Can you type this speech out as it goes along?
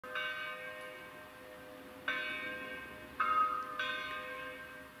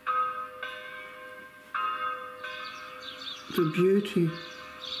The beauty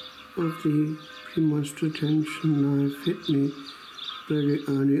of the premonstratension life hit me very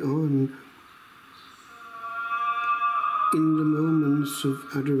early on in the moments of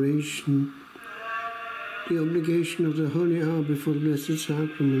adoration. The obligation of the Holy Hour before the Blessed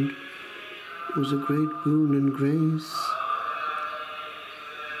Sacrament was a great boon and grace.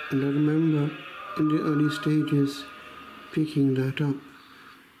 And I remember in the early stages picking that up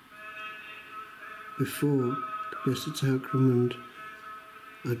before the Blessed Sacrament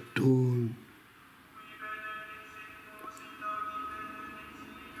at dawn.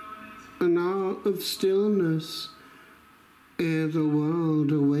 An hour of stillness ere the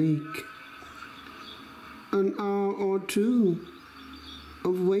world awake. An hour or two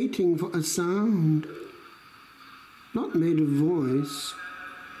of waiting for a sound, not made of voice.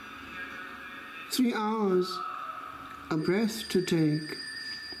 3 hours, a breath to take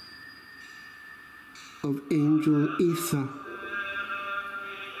of angel ether.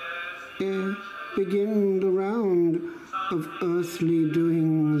 Ere begin the round of earthly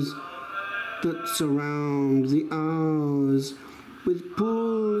doings that surround the hours with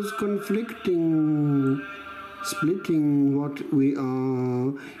pulls conflicting, splitting what we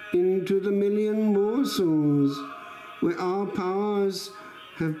are into the million morsels where our powers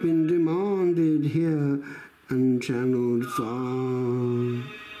have been demanded here and channeled far.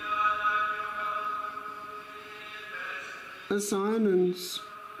 A silence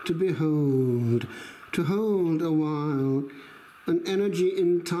to behold, to hold a while, an energy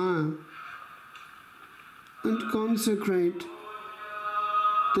entire, and consecrate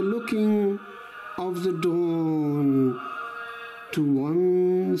the looking of the dawn to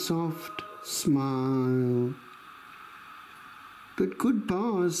one soft smile that could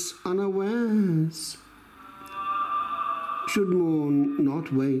pass unawares. Should morn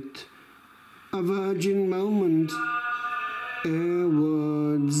not wait a virgin moment ere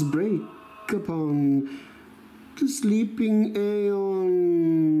words break upon the sleeping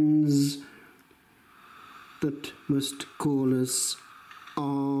aeons that must call us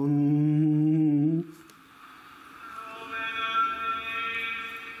on.